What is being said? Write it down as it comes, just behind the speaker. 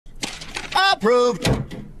Approved.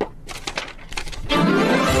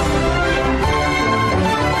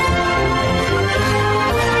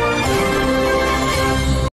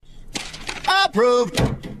 Approved.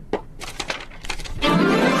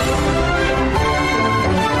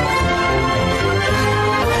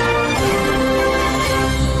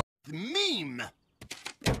 Meme.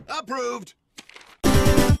 Approved.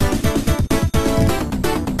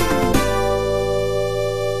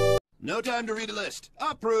 No time to read a list.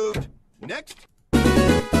 Approved. Next.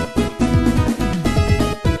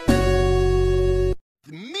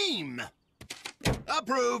 Meme.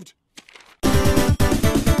 Approved.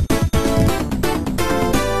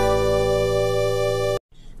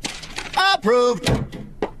 Approved.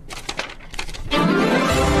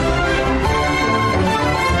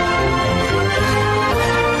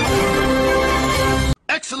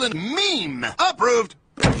 Excellent meme. Approved.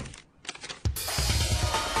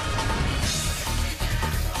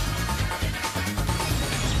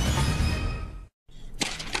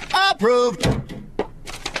 Approved.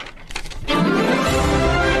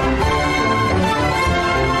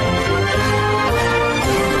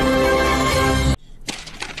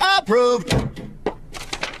 Approved.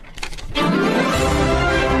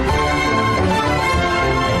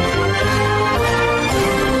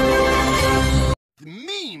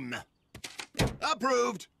 Meme.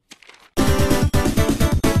 Approved.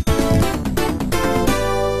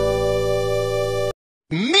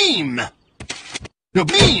 Meme. No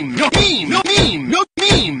meme. No meme. No meme. No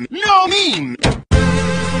meme. No meme.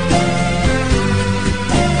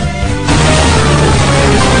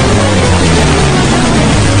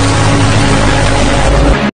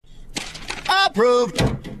 Approved.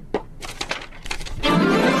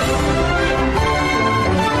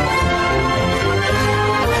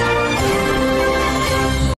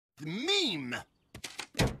 Meme.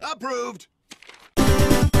 Approved.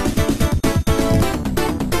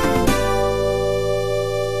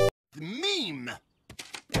 Meme.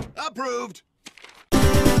 Approved.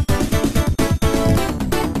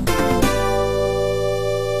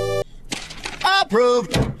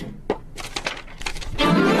 Approved.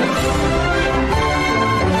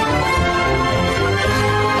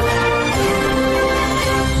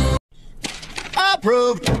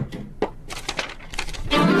 Approved.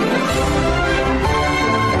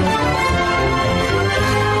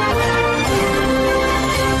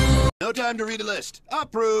 No time to read a list.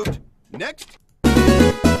 Approved. Next.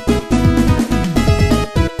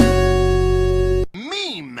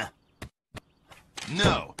 Meme.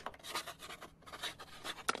 No.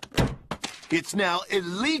 It's now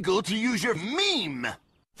illegal to use your meme.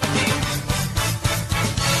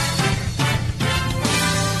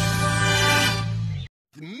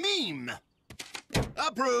 Meme.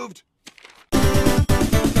 Approved.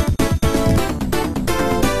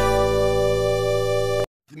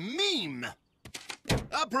 Meme.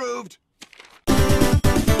 Approved.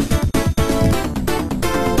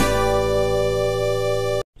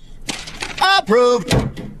 Approved.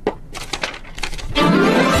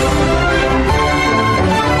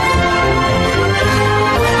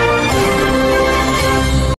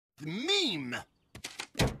 Meme.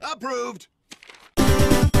 Approved.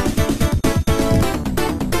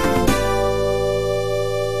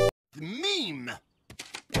 Meme.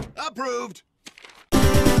 Approved.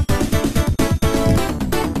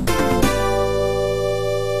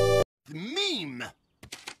 Meme.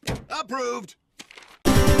 Approved.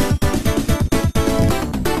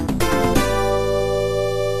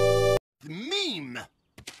 Meme.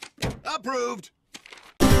 Approved.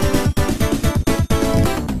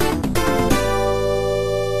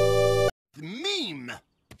 Meme.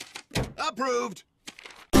 Approved.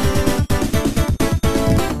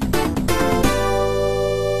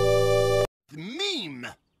 Meme.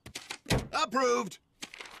 Approved.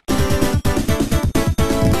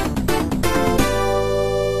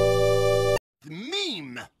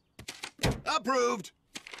 Meme. Approved.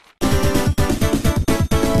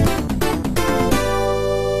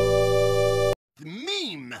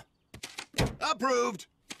 Meme. Approved.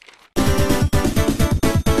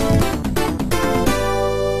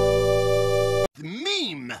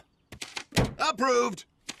 Meme. Approved.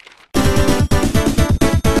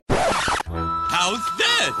 How's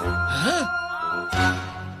this? Huh?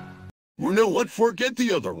 You know what? Forget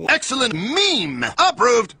the other one. Excellent meme.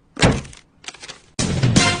 Approved.